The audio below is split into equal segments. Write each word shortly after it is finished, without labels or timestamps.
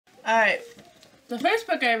Alright, the first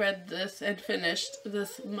book I read this and finished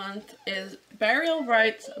this month is Burial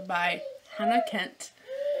Rites by Hannah Kent.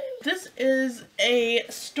 This is a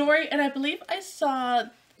story, and I believe I saw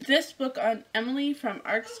this book on Emily from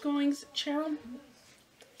Artschooling's channel,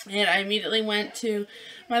 and I immediately went to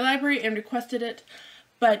my library and requested it.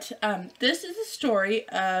 But this is a story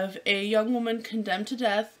of a young woman condemned to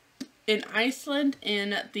death in Iceland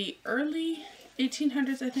in the early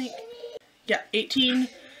 1800s, I think. Yeah,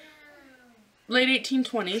 late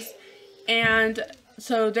 1820s. And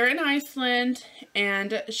so they're in Iceland,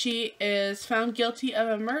 and she is found guilty of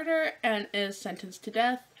a murder and is sentenced to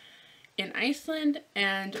death in Iceland.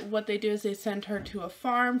 And what they do is they send her to a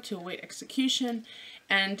farm to await execution,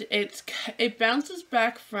 and it bounces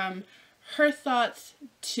back from her thoughts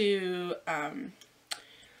to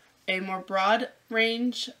a more broad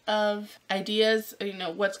range of ideas, you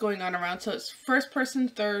know, what's going on around. So it's first person,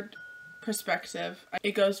 third perspective.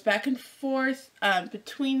 It goes back and forth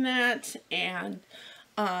between that, and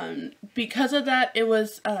because of that, it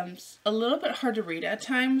was a little bit hard to read at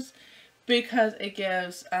times, because it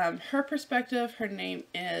gives her perspective. Her name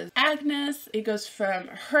is Agnes. It goes from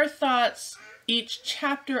her thoughts. Each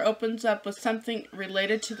chapter opens up with something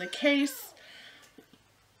related to the case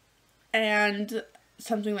and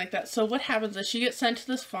something like that. So what happens is she gets sent to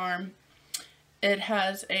this farm. It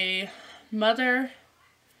has a mother,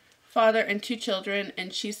 father, and 2 children,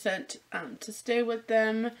 and she's sent to stay with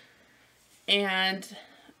them. And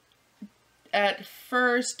at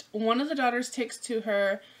first, one of the daughters takes to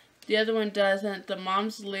her, the other one doesn't. The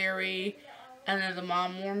mom's leery, and then the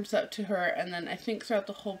mom warms up to her, and then I think throughout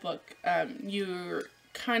the whole book, you're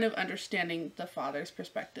kind of understanding the father's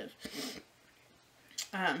perspective.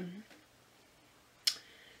 And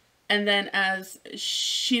then as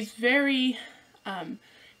she's very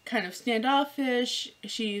kind of standoffish,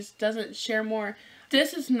 she doesn't share more.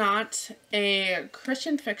 This is not a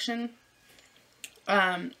Christian fiction.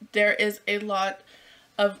 There is a lot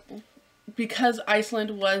of, because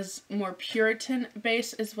Iceland was more Puritan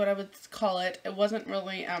based is what I would call it. It wasn't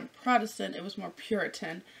really Protestant, it was more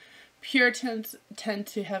Puritan. Puritans tend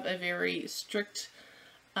to have a very strict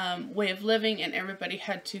way of living, and everybody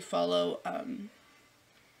had to follow,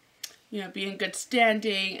 you know, be in good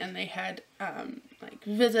standing, and they had like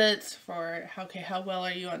visits for how well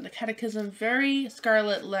are you on the catechism, very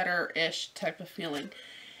Scarlet Letter-ish type of feeling.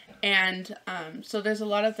 And so there's a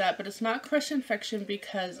lot of that, but it's not Christian fiction,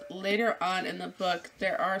 because later on in the book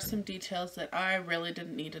there are some details that I really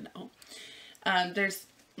didn't need to know. There's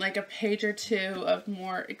like a page or 2 of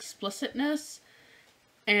more explicitness,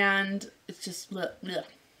 and it's just bleh, bleh.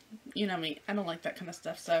 You know me, I don't like that kind of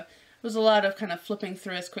stuff. So it was a lot of kind of flipping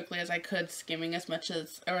through as quickly as I could, skimming as much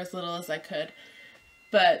as, or as little as I could.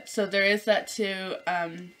 But so there is that to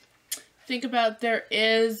think about. There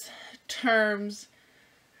is terms.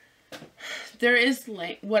 There is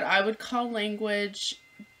what I would call language.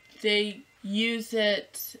 They use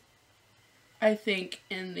it, I think,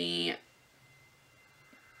 in the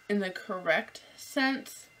correct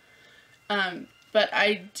sense. But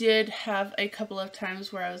I did have a couple of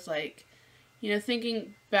times where I was like, you know,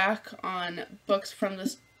 thinking back on books from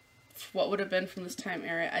this, what would have been from this time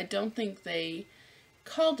era, I don't think they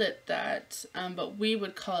called it that, but we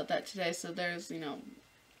would call it that today. So there's, you know,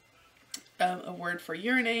 a word for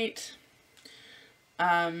urinate.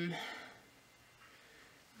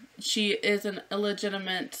 She is an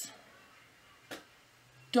illegitimate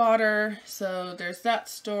daughter, so there's that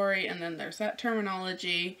story, and then there's that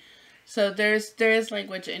terminology. So there is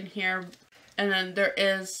language in here, and then there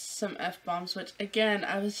is some F-bombs, which again,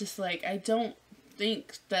 I was just like, I don't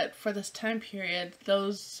think that for this time period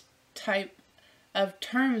those type of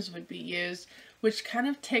terms would be used, which kind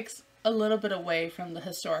of takes a little bit away from the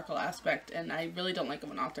historical aspect, and I really don't like it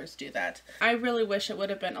when authors do that. I really wish it would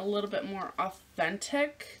have been a little bit more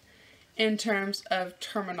authentic in terms of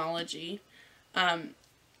terminology. The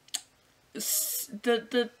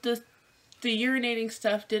urinating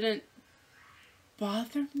stuff didn't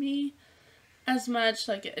bother me as much.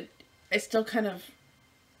 Like, I still kind of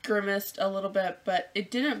grimaced a little bit, but it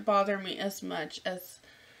didn't bother me as much as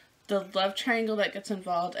the love triangle that gets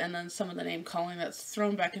involved, and then some of the name calling that's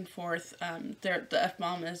thrown back and forth. The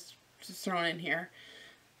F-bomb is just thrown in here.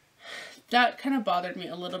 That kind of bothered me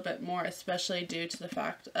a little bit more, especially due to the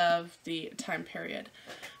fact of the time period.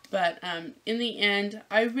 But in the end,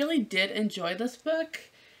 I really did enjoy this book,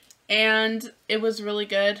 and it was really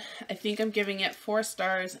good. I think I'm giving it 4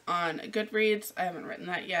 stars on Goodreads. I haven't written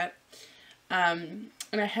that yet. And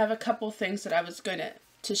I have a couple things that I was going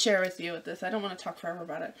to share with you with this. I don't want to talk forever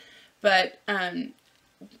about it. But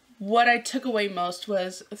what I took away most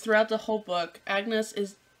was, throughout the whole book, Agnes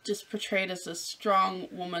is just portrayed as this strong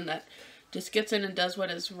woman that just gets in and does what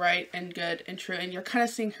is right and good and true. And you're kind of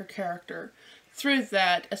seeing her character through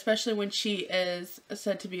that, especially when she is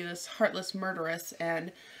said to be this heartless murderess,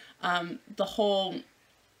 and the whole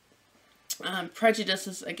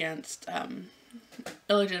prejudices against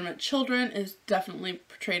illegitimate children is definitely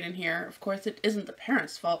portrayed in here. Of course, it isn't the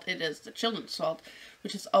parents' fault, it is the children's fault,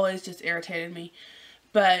 which has always just irritated me.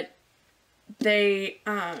 But they,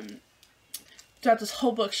 throughout this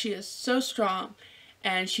whole book, she is so strong,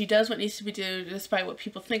 and she does what needs to be done despite what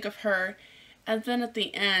people think of her. And then at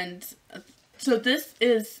the end, so this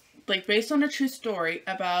is like based on a true story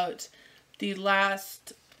about the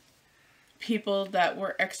last people that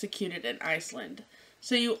were executed in Iceland.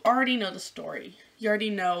 So you already know the story. You already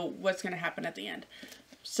know what's going to happen at the end.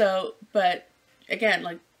 So, but again,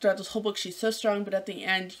 like throughout this whole book, she's so strong, but at the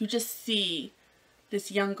end, you just see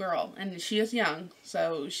this young girl, and she is young,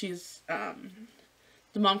 so she's,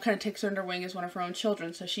 the mom kind of takes her under wing as one of her own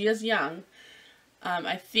children, so she is young.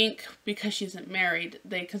 I think because she isn't married,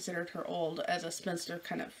 they considered her old as a spinster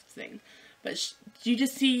kind of thing. But you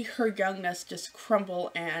just see her youngness just crumble,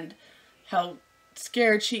 and how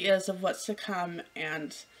scared she is of what's to come,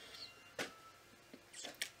 and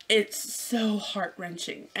it's so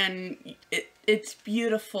heart-wrenching, and it's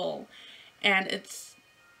beautiful, and it's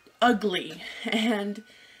ugly, and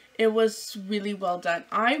it was really well done.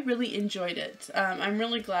 I really enjoyed it. I'm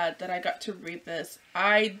really glad that I got to read this.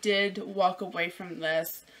 I did walk away from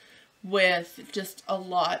this with just a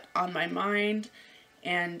lot on my mind,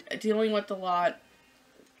 and dealing with a lot.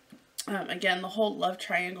 Again, the whole love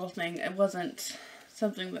triangle thing, it wasn't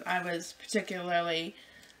something that I was particularly,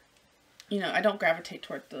 I don't gravitate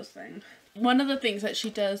toward those things. One of the things that she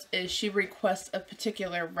does is she requests a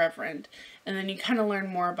particular reverend, and then you kind of learn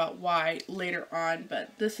more about why later on,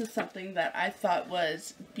 but this is something that I thought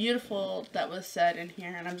was beautiful that was said in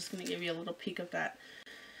here, and I'm just going to give you a little peek of that.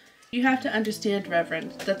 You have to understand,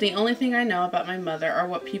 Reverend, that the only thing I know about my mother are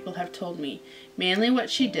what people have told me, mainly what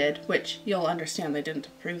she did, which you'll understand they didn't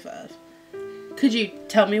approve of. Could you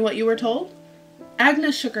tell me what you were told?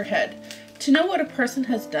 Agnes shook her head. To know what a person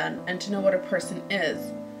has done and to know what a person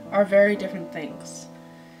is are very different things.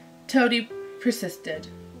 Toady persisted.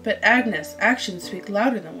 But Agnes, actions speak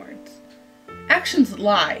louder than words. Actions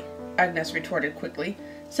lie, Agnes retorted quickly.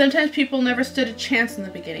 Sometimes people never stood a chance in the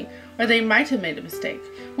beginning, or they might have made a mistake.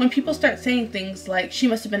 When people start saying things like, she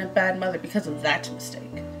must have been a bad mother because of that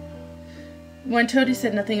mistake. When Toady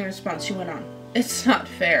said nothing in response, she went on. It's not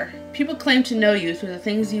fair. People claim to know you through the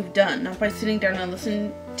things you've done, not by sitting down and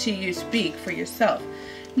listening to you speak for yourself.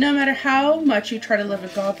 No matter how much you try to live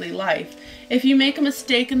a godly life, if you make a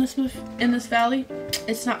mistake in this valley,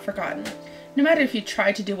 it's not forgotten. No matter if you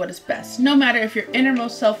try to do what is best, no matter if your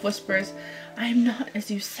innermost self whispers, I am not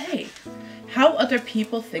as you say. How other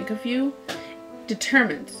people think of you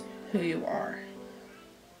determines who you are.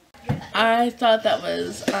 I thought that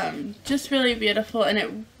was just really beautiful, and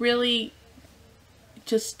it really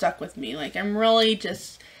just stuck with me. Like, I'm really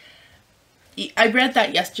just... I read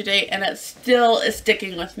that yesterday, and it still is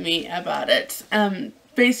sticking with me about it.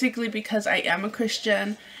 Basically because I am a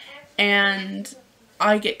Christian, and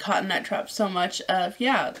I get caught in that trap so much of,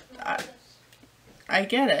 yeah, I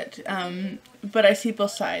get it, but I see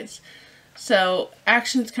both sides. So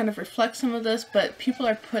actions kind of reflect some of this, but people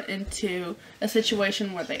are put into a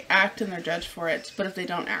situation where they act and they're judged for it, but if they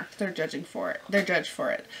don't act, they're judged for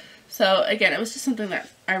it. So again, it was just something that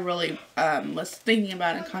I really was thinking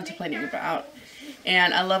about and contemplating about.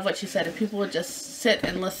 And I love what she said, if people would just sit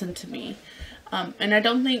and listen to me. And I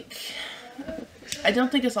don't think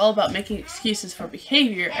it's all about making excuses for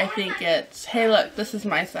behavior. I think it's, hey, look, this is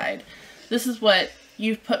my side. This is what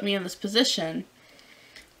you've put me in this position,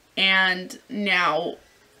 and now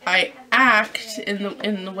I act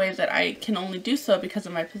in the way that I can only do so because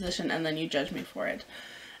of my position, and then you judge me for it.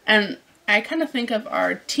 And I kind of think of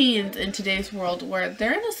our teens in today's world where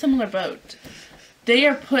they're in a similar boat. They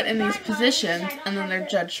are put in these positions, and then they're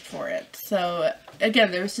judged for it. So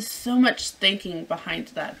again, there was just so much thinking behind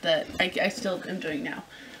that I still am doing now.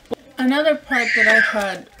 Another part that I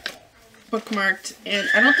had bookmarked, and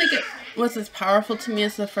I don't think it was as powerful to me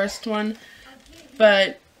as the first one,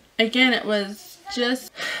 but again, it was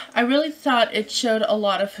just, I really thought it showed a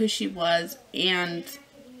lot of who she was, and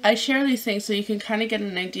I share these things so you can kind of get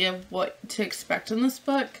an idea of what to expect in this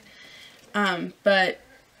book, but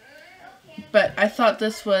I thought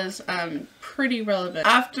this was pretty relevant.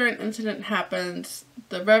 After an incident happens,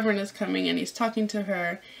 the Reverend is coming and he's talking to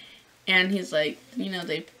her, and he's like, you know,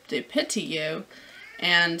 they pity you,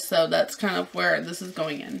 And so that's kind of where this is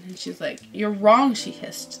going in. And she's like, "You're wrong," she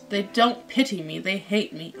hissed. "They don't pity me. They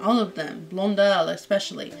hate me. All of them. Blondel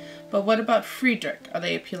especially. But what about Friedrich? Are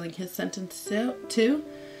they appealing his sentence too?"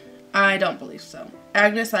 "I don't believe so."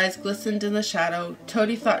 Agnes' eyes glistened in the shadow.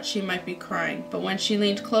 Toady thought she might be crying, but when she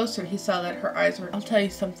leaned closer, he saw that her eyes were... "I'll tell you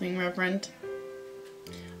something, Reverend.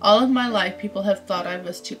 All of my life, people have thought I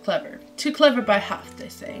was too clever. Too clever by half, they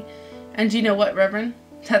say. And you know what, Reverend?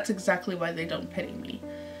 That's exactly why they don't pity me.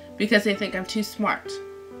 Because they think I'm too smart.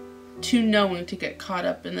 Too knowing to get caught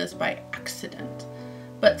up in this by accident.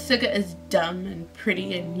 But Sigga is dumb and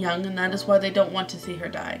pretty and young, and that is why they don't want to see her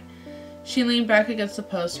die." She leaned back against the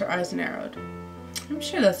post, her eyes narrowed. "I'm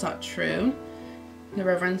sure that's not true," the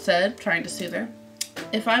Reverend said, trying to soothe her.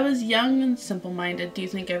 "If I was young and simple-minded, do you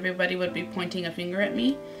think everybody would be pointing a finger at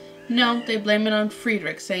me? No, they blame it on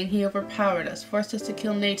Friedrich, saying he overpowered us, forced us to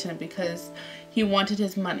kill Nathan because he wanted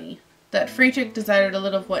his money. That Friedrich desired a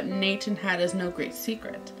little of what Nathan had is no great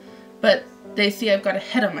secret. But they see I've got a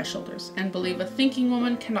head on my shoulders, and believe a thinking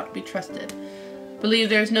woman cannot be trusted. Believe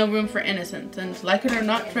there is no room for innocence, and like it or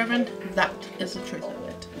not, Reverend, that is the truth of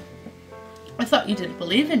it." "I thought you didn't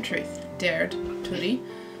believe in truth," dared Toady.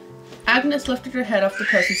 Agnes lifted her head off the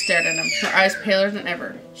post and stared at him, her eyes paler than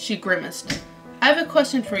ever. She grimaced. "I have a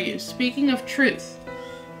question for you. Speaking of truth,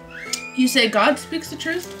 you say God speaks the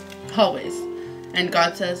truth?" "Always. And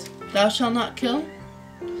God says, 'Thou shalt not kill'?"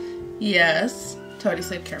 "Yes," Toady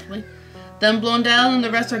said carefully. "Then Blondel and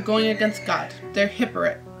the rest are going against God. They're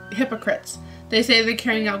hypocrites. They say they're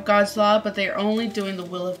carrying out God's law, but they are only doing the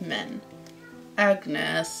will of men."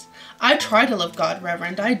 "Agnes, I try to love God,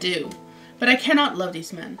 Reverend, I do. But I cannot love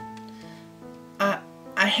these men.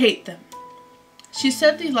 I hate them." She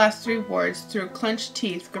said the last 3 words through clenched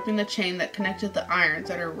teeth, gripping the chain that connected the irons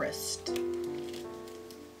at her wrist.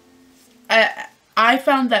 I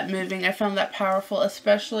found that moving. I found that powerful,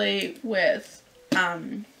 especially with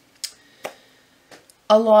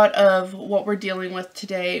a lot of what we're dealing with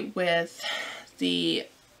today, with the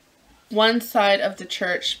one side of the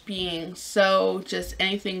church being so just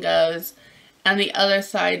anything goes, and the other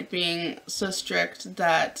side being so strict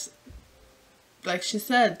that, like she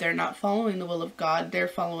said, they're not following the will of God. They're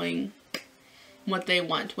following what they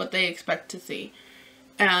want, what they expect to see.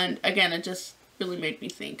 And again, it just really made me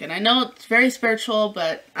think. And I know it's very spiritual,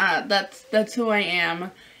 but that's who I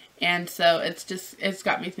am. And so it's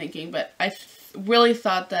got me thinking. But I really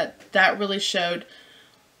thought that really showed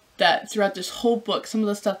that throughout this whole book, some of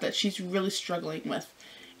the stuff that she's really struggling with.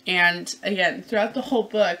 And again, throughout the whole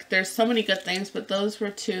book, there's so many good things, but those were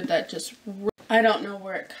 2 that just... I don't know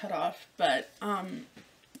where it cut off, but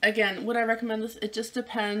again, would I recommend this? It just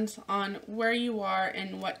depends on where you are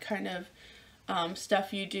and what kind of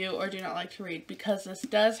stuff you do or do not like to read, because this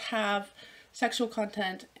does have sexual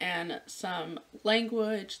content and some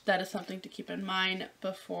language. That is something to keep in mind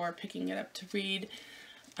before picking it up to read.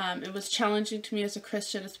 It was challenging to me as a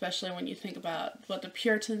Christian, especially when you think about what the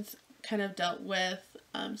Puritans kind of dealt with,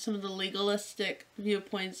 some of the legalistic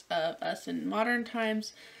viewpoints of us in modern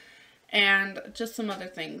times, and just some other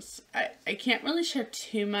things. I can't really share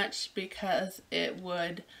too much because it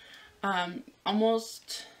would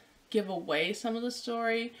almost give away some of the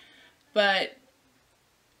story, but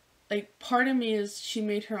like part of me is she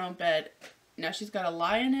made her own bed. Now she's got a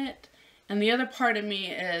lie in it, and the other part of me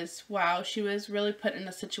is, wow, she was really put in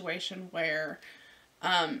a situation where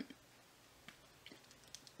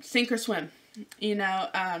sink or swim. You know,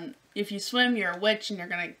 if you swim, you're a witch and you're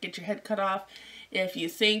gonna get your head cut off. If you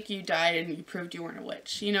sink, you died and you proved you weren't a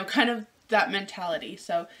witch. You know, kind of that mentality.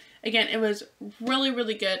 So, again, it was really,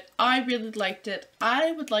 really good. I really liked it.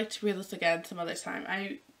 I would like to read this again some other time.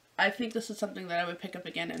 I think this is something that I would pick up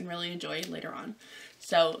again and really enjoy later on.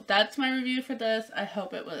 So, that's my review for this. I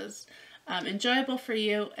hope it was enjoyable for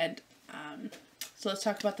you. And so, let's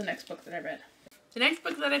talk about the next book that I read. The next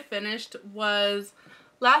book that I finished was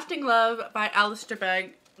Lasting Love by Alistair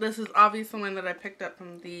Begg. This is obviously one that I picked up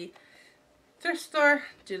from the thrift store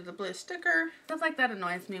due to the blue sticker. Stuff like that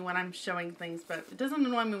annoys me when I'm showing things, but it doesn't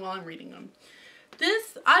annoy me while I'm reading them.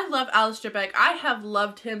 I love Alistair Begg. I have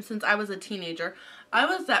loved him since I was a teenager. I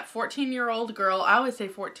was that 14-year-old girl. I always say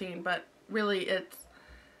 14, but really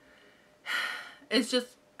it's just,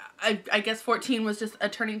 I guess 14 was just a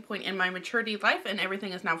turning point in my maturity life, and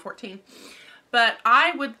everything is now 14. But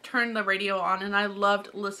I would turn the radio on, and I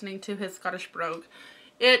loved listening to his Scottish brogue.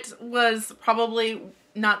 It was probably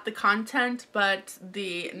not the content, but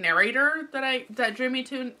the narrator that drew me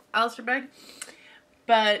to Alistair Begg.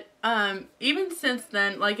 But even since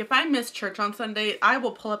then, like if I miss church on Sunday, I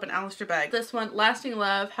will pull up an Alistair Begg. This one, Lasting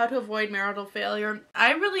Love, How to Avoid Marital Failure.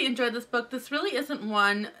 I really enjoyed this book. This really isn't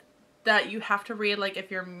one that you have to read, like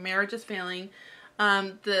if your marriage is failing.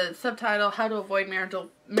 The subtitle, How to Avoid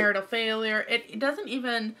Marital Failure. It doesn't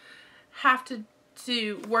even have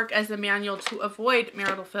to work as a manual to avoid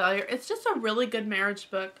marital failure. It's just a really good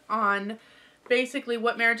marriage book on basically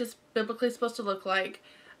what marriage is biblically supposed to look like.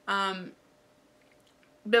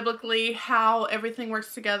 Biblically, how everything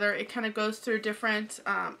works together. It kind of goes through different,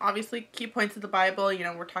 obviously, key points of the Bible. You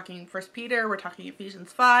know, we're talking 1 Peter, we're talking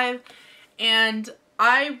Ephesians 5. And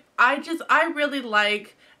I really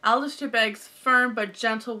like Alistair Begg's firm but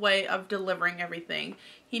gentle way of delivering everything.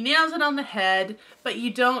 He nails it on the head, but you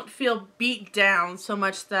don't feel beat down so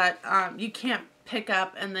much that you can't pick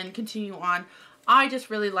up and then continue on. I just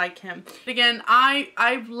really like him. Again,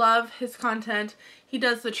 I love his content. He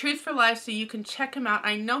does the Truth for Life, so you can check him out.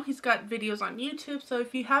 I know he's got videos on YouTube, so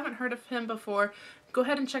if you haven't heard of him before, go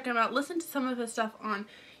ahead and check him out. Listen to some of his stuff on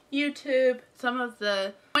YouTube. Some of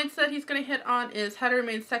the points that he's going to hit on is how to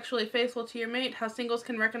remain sexually faithful to your mate, how singles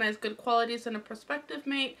can recognize good qualities in a prospective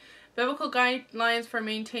mate, biblical guidelines for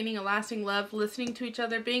maintaining a lasting love, listening to each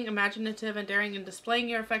other, being imaginative and daring and displaying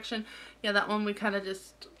your affection. Yeah, that one we kind of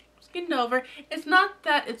just skimmed over. It's not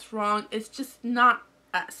that it's wrong, it's just not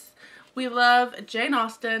us. We love Jane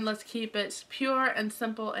Austen. Let's keep it pure and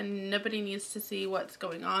simple, and nobody needs to see what's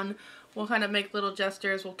going on. We'll kind of make little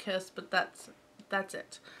gestures, we'll kiss, but that's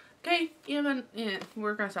it. Okay,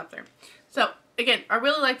 we're gonna stop there. So, again, I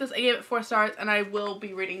really like this. I gave it 4 stars, and I will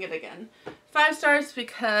be reading it again. 5 stars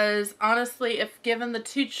because, honestly, if given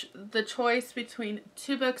the choice between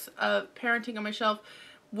 2 books of parenting on my shelf,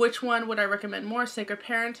 which one would I recommend more? Sacred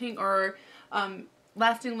Parenting or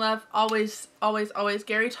Lasting Love? Always, always, always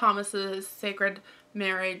Gary Thomas's Sacred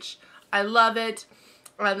Marriage. I love it.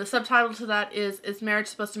 The subtitle to that is Marriage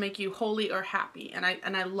Supposed to Make You Holy or Happy? And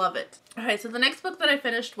I love it. Okay, so the next book that I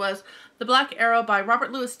finished was The Black Arrow by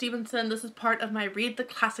Robert Louis Stevenson. This is part of my Read the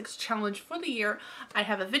Classics challenge for the year. I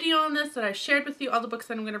have a video on this that I shared with you, all the books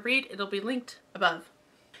that I'm going to read. It'll be linked above.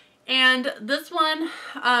 And this one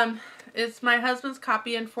is my husband's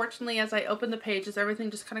copy. Unfortunately, as I open the pages,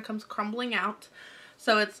 everything just kind of comes crumbling out.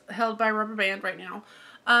 So it's held by a rubber band right now.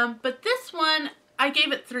 But this one, I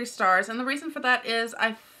gave it 3 stars, and the reason for that is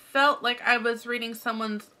I felt like I was reading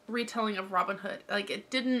someone's retelling of Robin Hood. Like,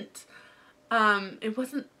 it didn't, it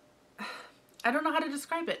wasn't, I don't know how to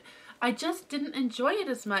describe it. I just didn't enjoy it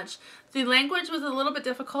as much. The language was a little bit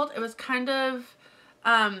difficult. It was kind of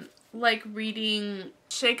like reading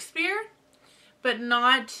Shakespeare, but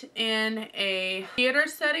not in a theater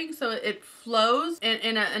setting, so it flows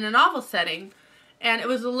in a novel setting, and it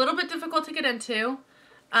was a little bit difficult to get into.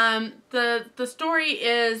 The story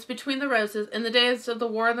is between the roses, in the days of the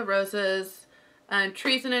War of the Roses,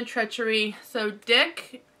 treason and treachery. So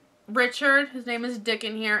Richard, his name is Dick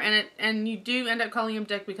in here, and you do end up calling him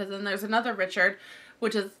Dick because then there's another Richard,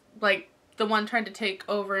 which is like the one trying to take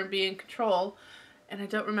over and be in control. And I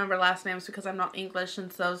don't remember last names because I'm not English,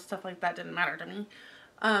 and so stuff like that didn't matter to me.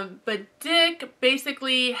 But Dick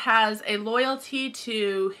basically has a loyalty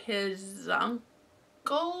to his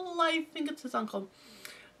uncle, I think it's his uncle.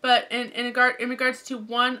 But in regards to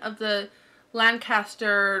one of the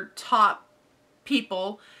Lancaster top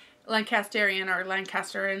people, Lancasterian or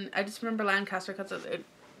Lancaster, and I just remember Lancaster because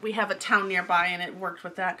we have a town nearby and it worked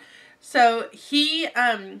with that. So he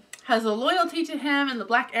has a loyalty to him, and the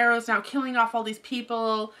Black Arrow is now killing off all these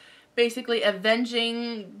people, basically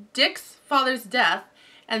avenging Dick's father's death.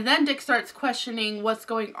 And then Dick starts questioning what's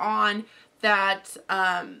going on, that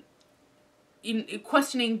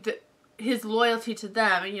questioning his loyalty to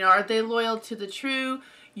them. You know, are they loyal to the true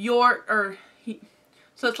York, or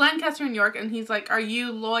so it's Lancaster and York, and he's like, are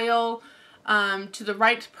you loyal to the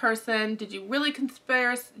right person? Did you really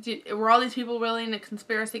conspire? Were all these people really in a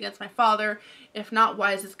conspiracy against my father? If not,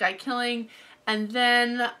 why is this guy killing? And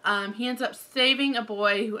then he ends up saving a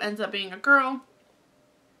boy who ends up being a girl.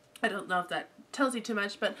 I don't know if that tells you too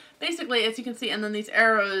much, but basically, as you can see, and then these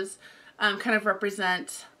arrows kind of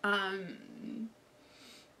represent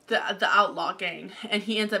the outlaw gang, and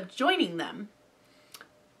he ends up joining them.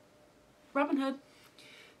 Robin Hood.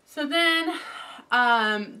 So then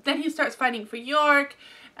he starts fighting for York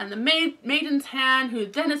and the Maiden's Hand, who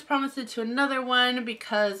then is promised to another one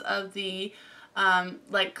because of the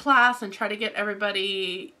like class, and try to get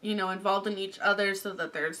everybody, you know, involved in each other so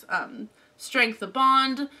that there's strength of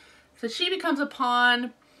bond. So she becomes a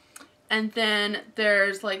pawn, and then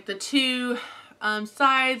there's like the two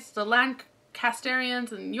sides, the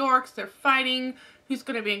Lancasterians and Yorks. They're fighting who's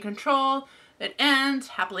going to be in control. It ends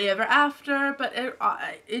happily ever after, but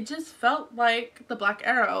it just felt like the Black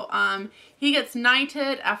Arrow. He gets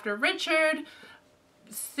knighted after Richard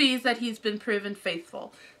sees that he's been proven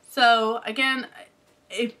faithful. So again,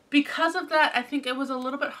 because of that, I think it was a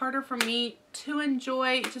little bit harder for me to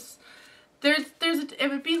enjoy. Just it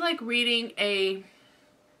would be like reading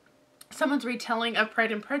someone's retelling of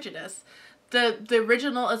Pride and Prejudice. The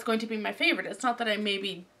original is going to be my favorite. It's not that I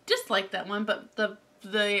maybe dislike that one, but the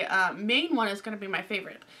main one is going to be my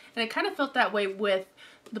favorite. And it kind of felt that way with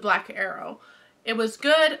The Black Arrow. It was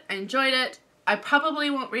good. I enjoyed it. I probably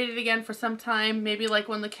won't read it again for some time. Maybe like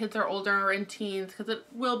when the kids are older or in teens, because it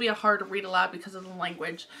will be hard to read aloud because of the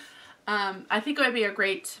language. I think it would be a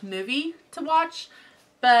great movie to watch.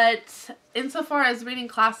 But insofar as reading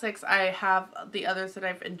classics, I have the others that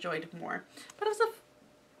I've enjoyed more. But it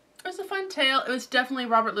was a fun tale. It was definitely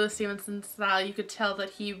Robert Louis Stevenson's style. You could tell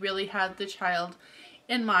that he really had the child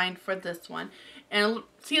in mind for this one. And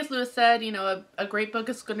C.S. Lewis said, you know, a great book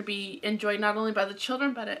is going to be enjoyed not only by the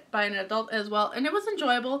children, but by an adult as well. And it was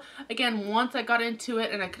enjoyable. Again, once I got into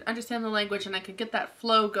it and I could understand the language and I could get that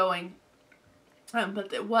flow going.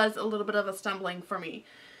 But it was a little bit of a stumbling for me.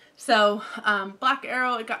 So, Black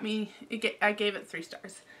Arrow, I gave it 3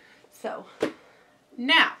 stars. So,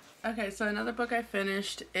 now, okay, so another book I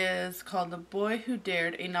finished is called The Boy Who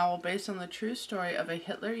Dared, a novel based on the true story of a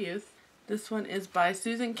Hitler youth. This one is by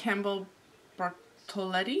Susan Campbell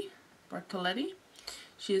Bartoletti.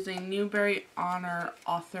 She is a Newbery Honor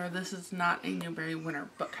author. This is not a Newbery winner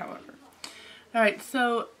book, however. Alright,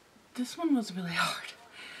 so this one was really hard.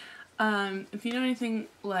 If you know anything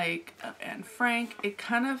like Anne Frank, it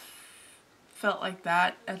kind of felt like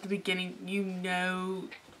that at the beginning. You know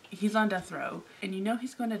he's on death row and you know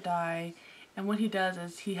he's going to die, and what he does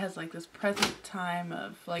is he has like this present time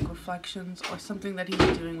of like reflections or something that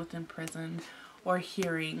he's doing within prison or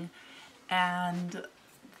hearing, and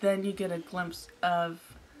then you get a glimpse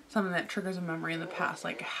of something that triggers a memory in the past,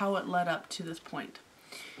 like how it led up to this point.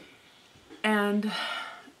 And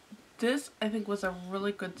this, I think, was a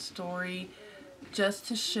really good story just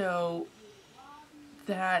to show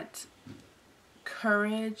that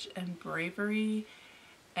courage and bravery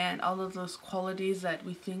and all of those qualities that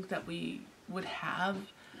we think that we would have,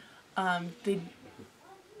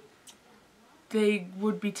 they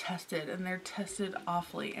would be tested, and they're tested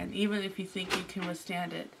awfully. And even if you think you can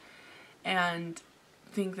withstand it and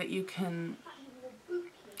think that you can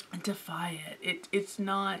defy it's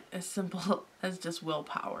not as simple as just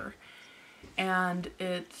willpower. And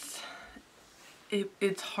it's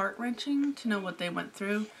heart-wrenching to know what they went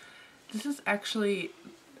through. This is actually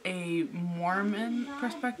a Mormon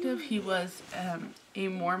perspective. He was a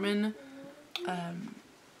Mormon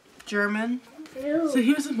German. So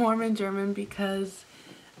he was a Mormon German because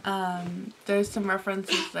there's some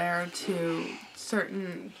references there to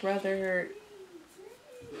certain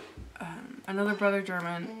another brother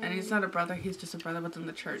German, and he's not a brother, he's just a brother within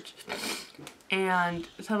the church. And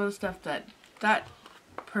some of the stuff that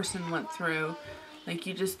person went through, like,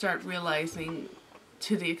 you just start realizing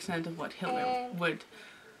to the extent of what Hitler would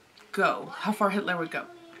go, how far Hitler would go.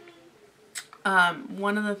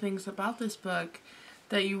 One of the things about this book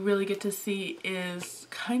that you really get to see is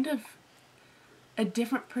kind of a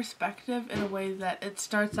different perspective, in a way that it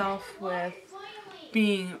starts off with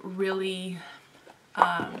being really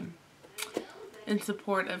in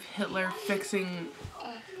support of Hitler fixing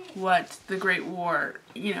what the Great War,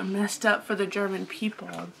 you know, messed up for the German people.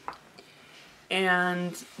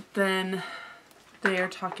 And then they are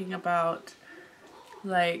talking about,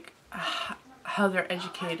 like, how they're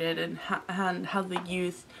educated and how the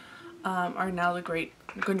youth are now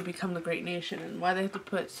going to become the great nation, and why they have to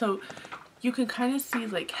put, so you can kind of see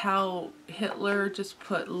like how Hitler just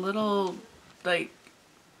put little like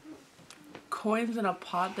coins in a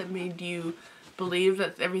pot that made you believe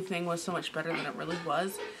that everything was so much better than it really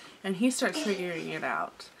was. And he starts figuring it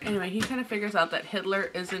out. Anyway, he kind of figures out that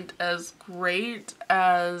Hitler isn't as great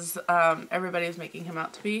as everybody's making him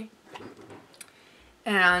out to be.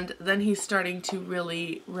 And then he's starting to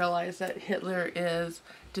really realize that Hitler is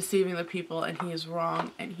deceiving the people, and he is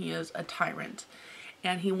wrong, and he is a tyrant.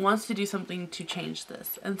 And he wants to do something to change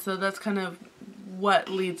this. And so that's kind of what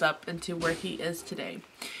leads up into where he is today.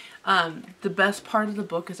 The best part of the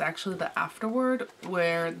book is actually the afterword,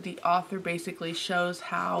 where the author basically shows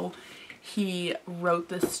how he wrote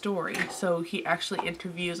this story. So he actually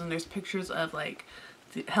interviews, and there's pictures of like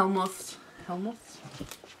the Helmuth's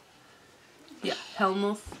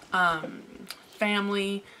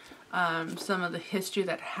family, some of the history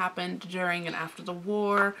that happened during and after the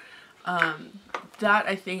war. That,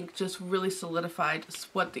 I think, just really solidified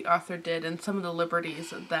what the author did, and some of the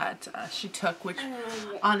liberties that she took, which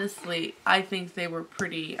honestly I think they were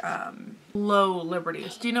pretty low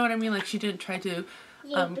liberties. Do you know what I mean? Like, she didn't try to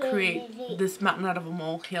create this mountain out of a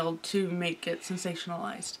molehill to make it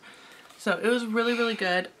sensationalized. So it was really, really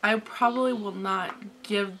good. I probably will not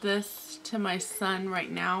give this to my son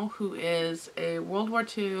right now, who is a World War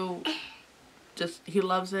II, just, he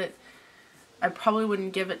loves it. I probably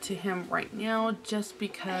wouldn't give it to him right now just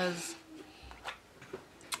because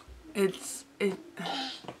it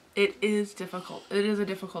is difficult. It is a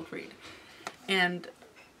difficult read. And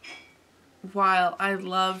while I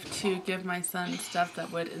love to give my son stuff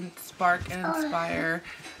that would spark and inspire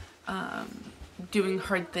doing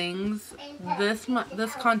hard things,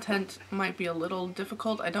 this content might be a little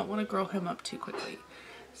difficult. I don't want to grow him up too quickly.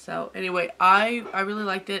 So anyway, I really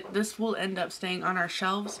liked it. This will end up staying on our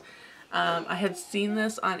shelves. I had seen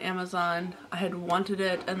this on Amazon. I had wanted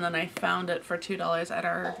it, and then I found it for $2 at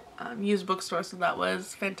our used bookstore, so that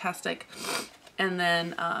was fantastic. And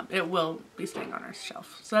then it will be staying on our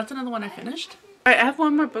shelf. So that's another one I finished. Alright, I have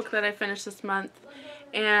one more book that I finished this month,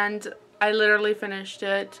 and I literally finished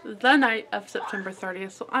it the night of September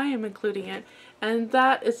 30th, so I am including it. And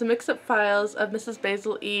that is The Mix-Up Files of Mrs.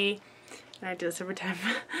 Basil E. And I do this every time.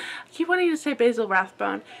 I keep wanting to say Basil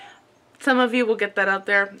Rathbone. Some of you will get that out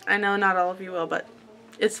there. I know not all of you will, but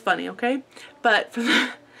it's funny, okay? But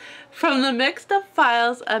from the Mixed Up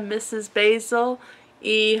Files of Mrs. Basil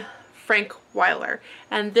E. Frank Weiler.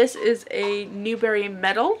 And this is a Newbery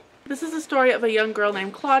Medal. This is the story of a young girl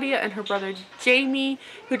named Claudia and her brother Jamie,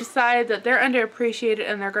 who decide that they're underappreciated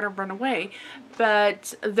and they're going to run away.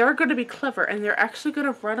 But they're going to be clever, and they're actually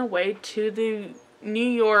going to run away to the New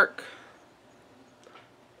York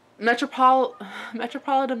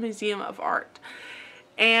Metropolitan Museum of Art.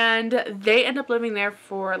 And they end up living there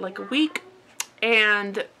for like a week,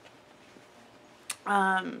 and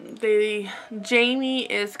Jamie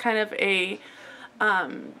is kind of a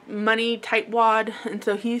money tightwad, and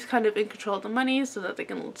so he's kind of in control of the money so that they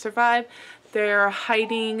can survive. They're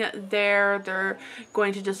hiding there. They're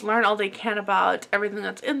going to just learn all they can about everything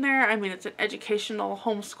that's in there. I mean, it's an educational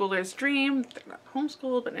homeschooler's dream. They're not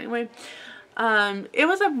homeschooled, but anyway. It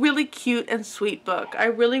was a really cute and sweet book. I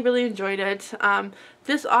really, really enjoyed it.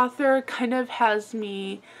 This author kind of has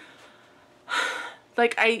me,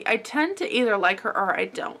 like, I tend to either like her or I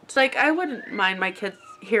don't. Like, I wouldn't mind my kids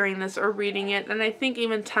hearing this or reading it, and I think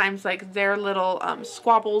even times like their little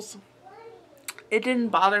squabbles, it didn't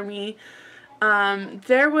bother me.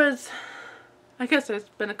 There was, I guess there's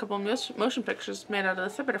been a couple of motion pictures made out of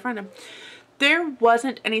this. I better find them. There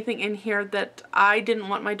wasn't anything in here that I didn't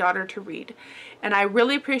want my daughter to read, and I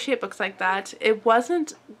really appreciate books like that. It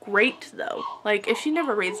wasn't great though. Like, if she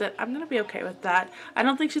never reads it, I'm gonna be okay with that. I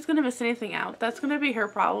don't think she's gonna miss anything out. That's gonna be her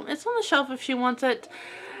problem. It's on the shelf if she wants it.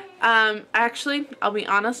 Actually, I'll be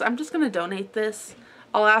honest, I'm just gonna donate this.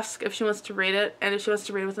 I'll ask if she wants to read it, and if she wants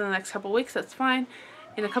to read it within the next couple of weeks, that's fine.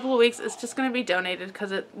 In a couple of weeks, it's just gonna be donated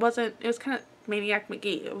because it was kind of Maniac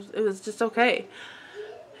McGee. It was just okay.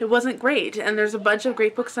 It wasn't great, and there's a bunch of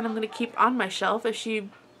great books that I'm going to keep on my shelf. If she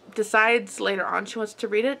decides later on she wants to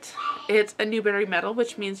read it, it's a Newbery Medal,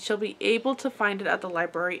 which means she'll be able to find it at the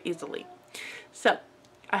library easily. So,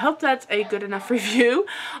 I hope that's a good enough review.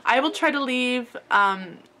 I will try to leave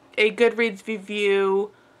a Goodreads review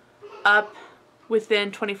up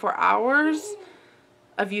within 24 hours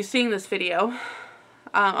of you seeing this video.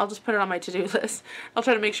 I'll just put it on my to-do list. I'll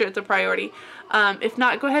try to make sure it's a priority. If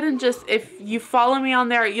not, go ahead and just, if you follow me on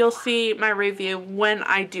there, you'll see my review when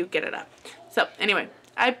I do get it up. So anyway,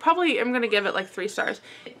 I probably am going to give it like 3 stars.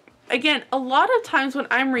 Again, a lot of times when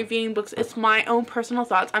I'm reviewing books, it's my own personal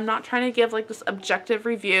thoughts. I'm not trying to give like this objective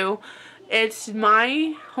review. It's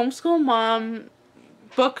my homeschool mom,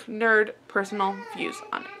 book nerd, personal views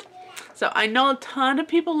on it. So I know a ton of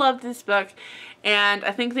people love this book, and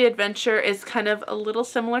I think the adventure is kind of a little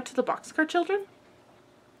similar to the Boxcar Children.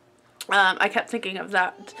 I kept thinking of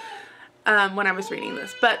that when I was reading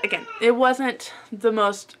this. But again, it wasn't the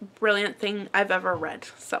most brilliant thing I've ever read.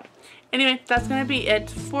 So anyway, that's going to be it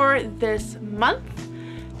for this month.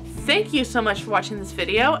 Thank you so much for watching this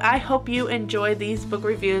video. I hope you enjoy these book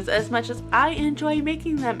reviews as much as I enjoy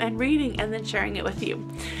making them and reading and then sharing it with you.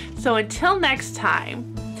 So until next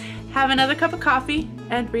time, have another cup of coffee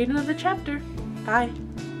and read another chapter. Bye.